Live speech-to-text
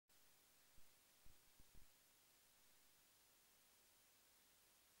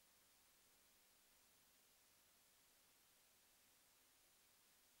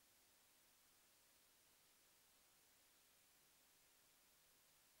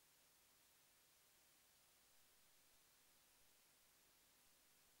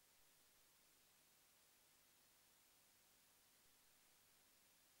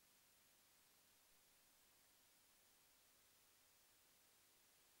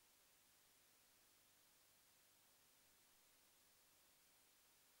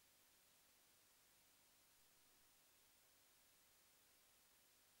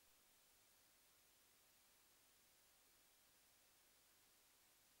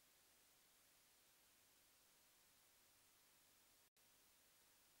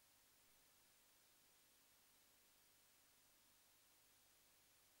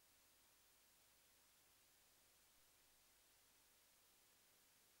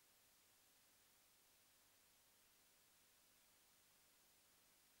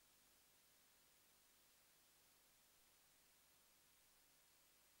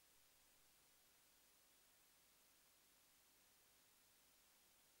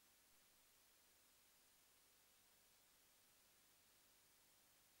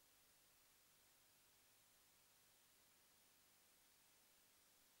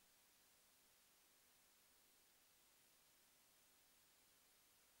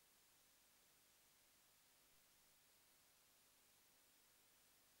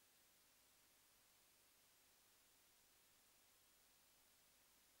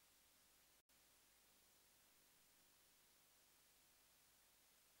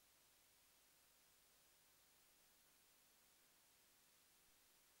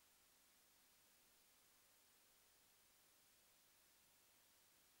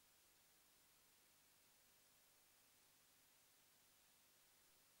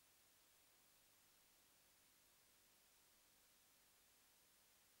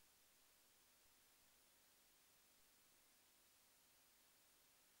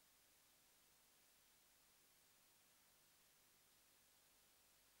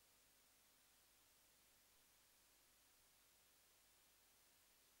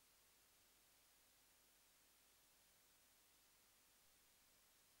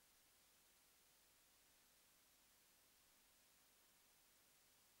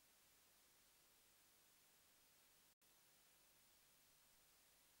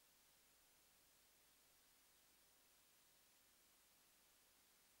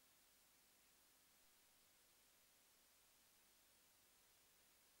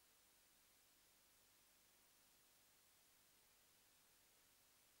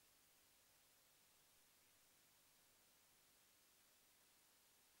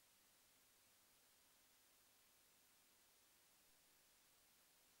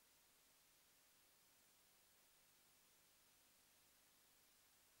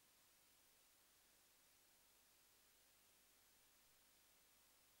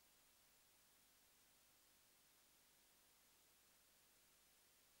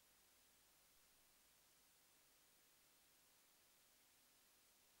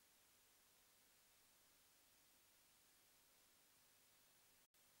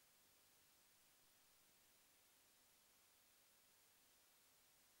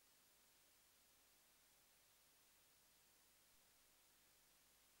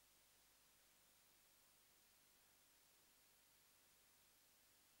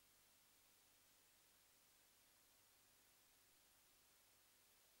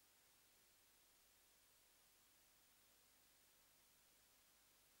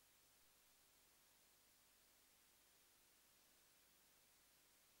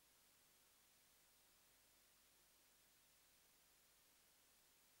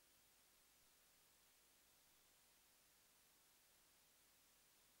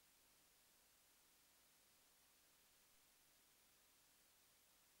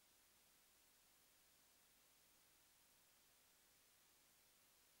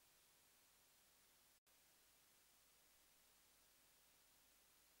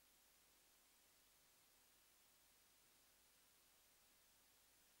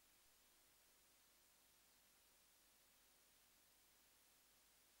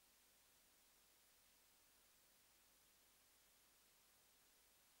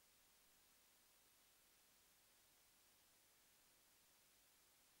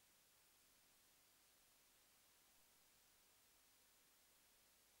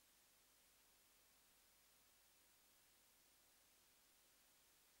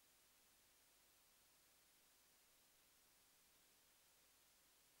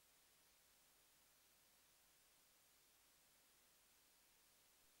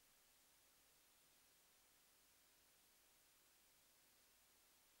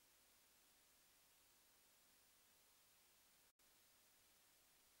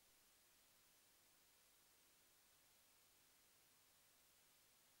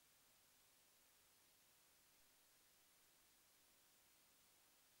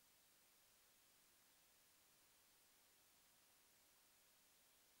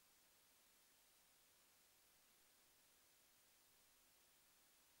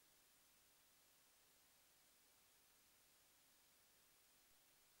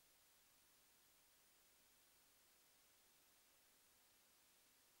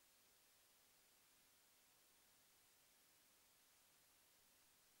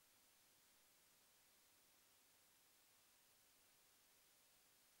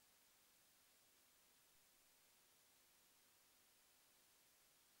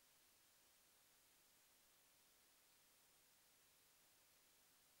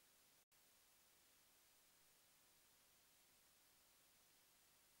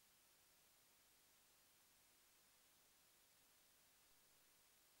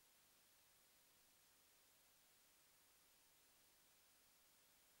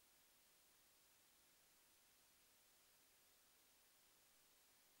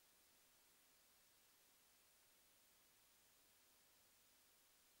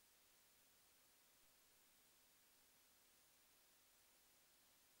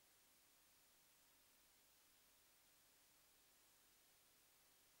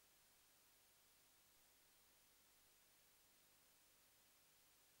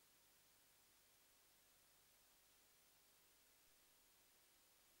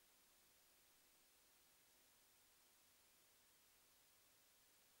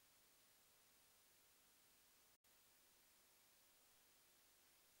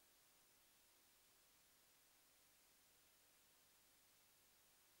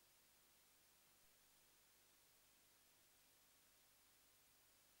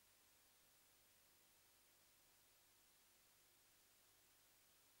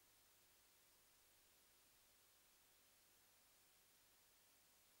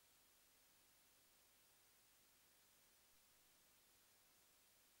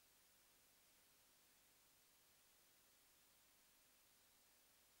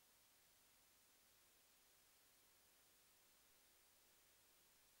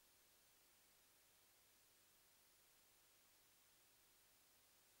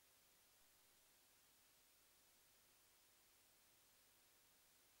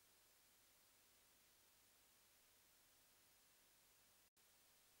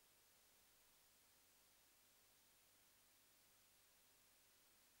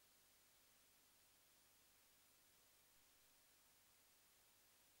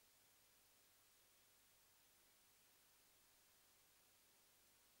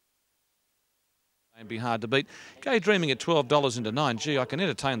And be hard to beat. Go Dreaming at $12 into 9. Gee, I can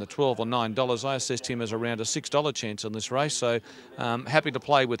entertain the $12 or $9. I assessed him as around a $6 chance in this race, so happy to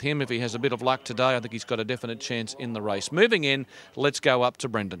play with him. If he has a bit of luck today, I think he's got a definite chance in the race. Moving in, let's go up to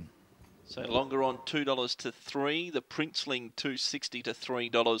Brendan. So Longeron $2 to 3. The Princeling $2.60 to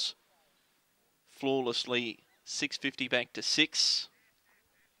 $3. Flawlessly $6.50 back to 6.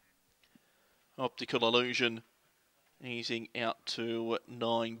 Optical Illusion easing out to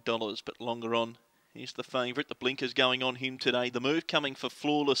 $9, but Longeron is the favourite. The blinkers going on him today. The move coming for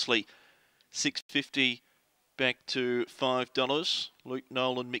Flawlessly, $6.50 back to $5. Luke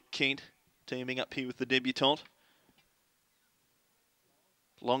Nolan, Mick Kent teaming up here with the debutante.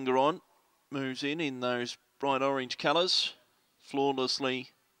 Longeron moves in those bright orange colours. Flawlessly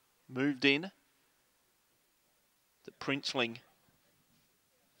moved in. The Princeling,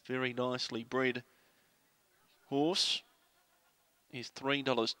 very nicely bred horse, is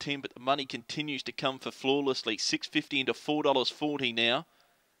 $3.10, but the money continues to come for Flawlessly. $6.50 into $4.40 now.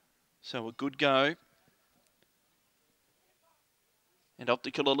 So a good go. And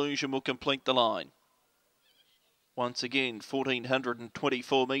Optical Illusion will complete the line. Once again,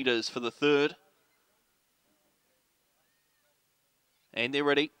 1,424 metres for the third. And they're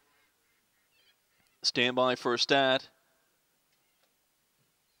ready. Stand by for a start.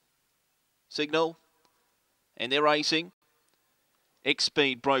 Signal. And they're racing.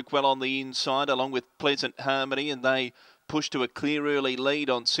 X-Speed broke well on the inside along with Pleasant Harmony, and they pushed to a clear early lead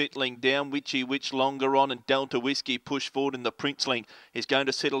on settling down. Witchy Witch, Longeron and Delta Whiskey push forward, and the Princeling is going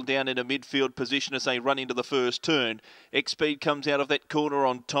to settle down in a midfield position as they run into the first turn. X-Speed comes out of that corner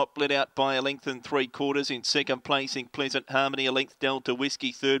on top, led out by a length and 3/4. In second placing, Pleasant Harmony, a length Delta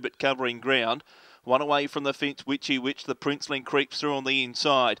Whiskey third, but covering ground. One away from the fence, Witchy Witch. The Princeling creeps through on the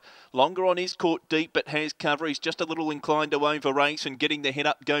inside. Longeron is caught deep but has cover. He's just a little inclined to over race and getting the head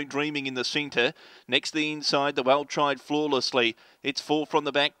up, Go Dreaming in the centre. Next the inside, the well-tried Flawlessly. It's 4 from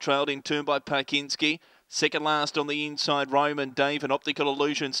the back, trailed in turn by Parkinski. Second last on the inside, Roman Dave, and Optical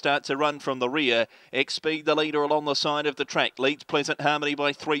Illusion starts a run from the rear. X-Speed, the leader along the side of the track, leads Pleasant Harmony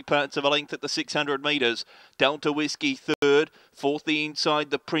by 3 parts of a length at the 600 metres. Delta Whiskey third. Fourth the inside,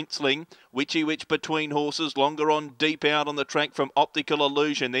 the Princeling. Witchy Witch between horses. Longeron deep out on the track from Optical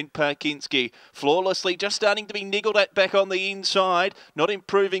Illusion. Then Parkinski. Flawlessly just starting to be niggled at back on the inside. Not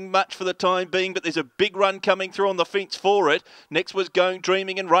improving much for the time being, but there's a big run coming through on the fence for it. Next was Going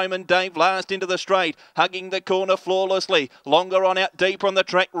Dreaming and Roman Dave last into the straight. Hugging the corner Flawlessly. Longeron out deeper on the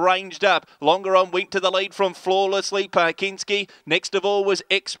track, ranged up. Longeron went to the lead from Flawlessly. Parkinski. Next of all was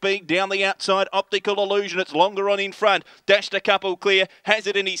X-Speed down the outside. Optical Illusion. It's Longeron in front. Dashed a couple clear. Has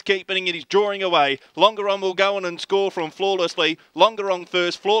it in his keeping and he's drawing away. Longeron will go on and score from Flawlessly. Longeron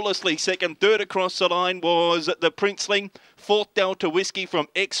first. Flawlessly second. Third across the line was the Princeling. Fourth Delta Whiskey from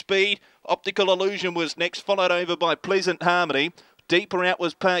X-Speed. Optical Illusion was next, followed over by Pleasant Harmony. Deeper out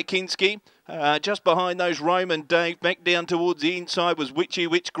was Parkinski. Just behind those, Roman Dave. Back down towards the inside was Witchy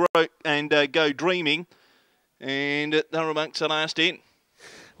Witch and Go Dreaming. And they're amongst the last in.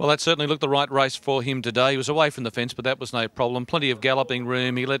 Well, that certainly looked the right race for him today. He was away from the fence, but that was no problem. Plenty of galloping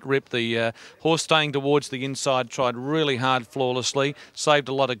room. He let rip. The horse staying towards the inside, tried really hard Flawlessly, saved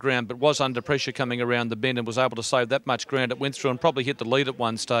a lot of ground, but was under pressure coming around the bend and was able to save that much ground. It went through and probably hit the lead at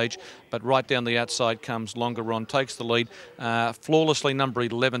one stage, but right down the outside comes Longeron, takes the lead. Flawlessly, number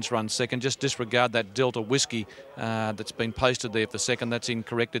 11's run second. Just disregard that Delta Whiskey that's been posted there for second. That's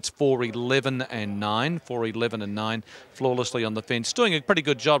incorrect. It's 4:11 and 9. 4:11 and 9. Flawlessly on the fence. Doing a pretty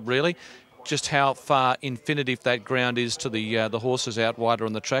good job, really. Just how far infinitive that ground is to the horses out wider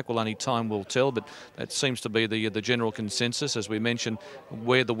on the track, well, only time will tell, but that seems to be the general consensus. As we mentioned,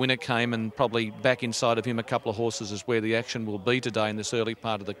 where the winner came, and probably back inside of him a couple of horses is where the action will be today in this early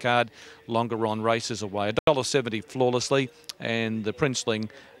part of the card. Longeron races away. $1.70 Flawlessly, and the Princeling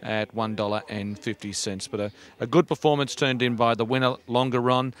at $1.50. But a good performance turned in by the winner,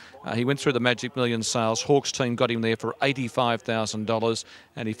 Longeron. He went through the Magic Million sales. Hawk's team got him there for $85,000,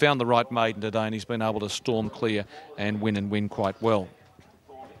 and he found the right maiden today, and he's been able to storm clear and win quite well.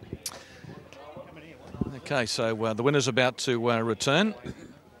 Okay, so the winner's about to return,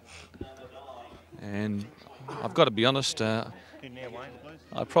 and I've got to be honest,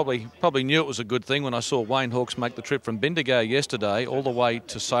 I probably knew it was a good thing when I saw Wayne Hawkes make the trip from Bendigo yesterday all the way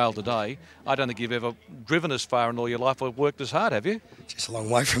to Sale today. I don't think you've ever driven as far in all your life or worked as hard, have you? Just a long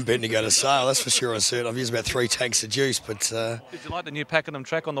way from Bendigo to Sale, that's for sure and certain. I've used about 3 tanks of juice, but... Did you like the new Pakenham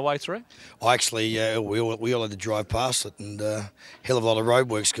track on the way through? I actually, we all had to drive past it, and hell of a lot of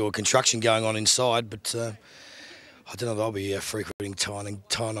roadworks or construction going on inside, but... I don't know if I'll be frequenting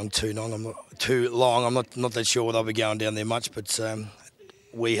Tynong too long. I'm not that sure whether I'll be going down there much, but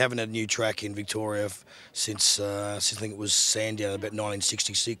we haven't had a new track in Victoria since I think it was Sandown about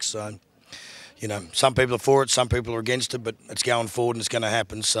 1966. So, you know, some people are for it, some people are against it, but it's going forward and it's going to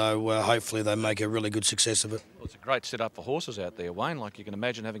happen. So hopefully they make a really good success of it. Well, it's a great setup for horses out there, Wayne. Like you can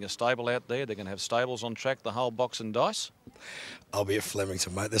imagine having a stable out there. They're going to have stables on track, the whole box and dice. I'll be at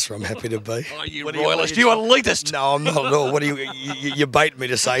Flemington, mate. That's where I'm happy to be. Oh, you royalist, you elitist. No, I'm not at all. What do you bait me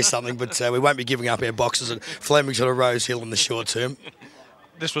to say something, but we won't be giving up our boxes at Flemington or Rose Hill in the short term.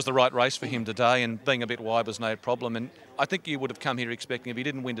 This was the right race for him today, and being a bit wide was no problem. And I think you would have come here expecting if he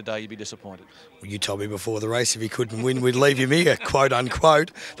didn't win today, you'd be disappointed. Well, you told me before the race if he couldn't win, we'd leave him here, quote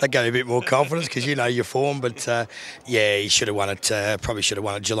unquote. That gave me a bit more confidence because you know your form. But yeah, he should have won it. Probably should have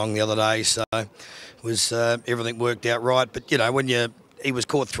won at Geelong the other day. So it was everything worked out right. But you know when he was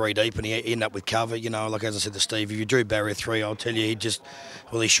caught 3 deep and he ended up with cover. You know, like as I said to Steve, if you drew barrier 3, I'll tell you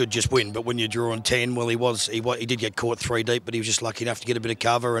he should just win. But when you drew on 10, well, he did get caught 3 deep, but he was just lucky enough to get a bit of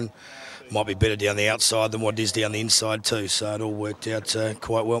cover and might be better down the outside than what it is down the inside too. So it all worked out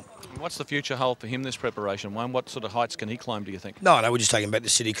quite well. What's the future hold for him this preparation, Wayne? What sort of heights can he climb, do you think? No, we're just taking him back to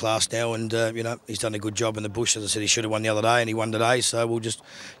city class now, and you know he's done a good job in the bush. As I said, he should have won the other day, and he won today. So we'll just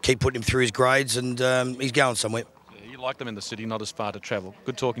keep putting him through his grades, and he's going somewhere. You like them in the city, not as far to travel.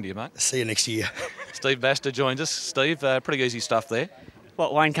 Good talking to you, mate. See you next year. Steve Baster joins us. Steve, pretty easy stuff there.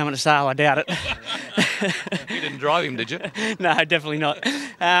 What, Wayne coming to sale? I doubt it. You didn't drive him, did you? No, definitely not.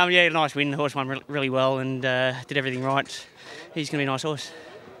 Yeah, nice win. The horse won really well and did everything right. He's going to be a nice horse.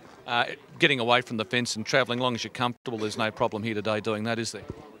 Getting away from the fence and travelling, long as you're comfortable, there's no problem here today doing that, is there?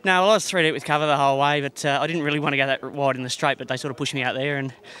 No, well, I was 3 deep with cover the whole way, but I didn't really want to go that wide in the straight, but they sort of pushed me out there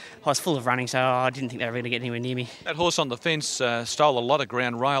and I was full of running, so I didn't think they were going to get anywhere near me. That horse on the fence stole a lot of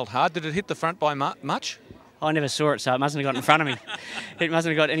ground, railed hard. Did it hit the front by much? I never saw it, so it mustn't have got in front of me. It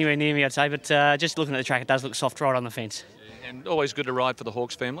mustn't have got anywhere near me, I'd say, but just looking at the track, it does look soft right on the fence. And always good to ride for the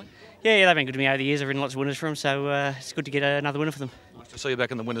Hawks family? Yeah, they've been good to me over the years. I've ridden lots of winners for them, so it's good to get another winner for them. Nice to see you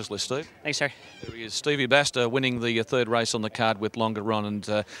back in the winners list, Steve. Thanks, sir. There he is, Stevie Baster, winning the third race on the card with Longeron,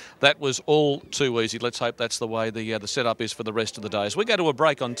 and that was all too easy. Let's hope that's the way the setup is for the rest of the day. As we go to a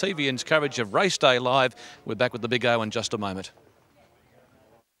break on TVN's coverage of Race Day Live, we're back with the Big O in just a moment.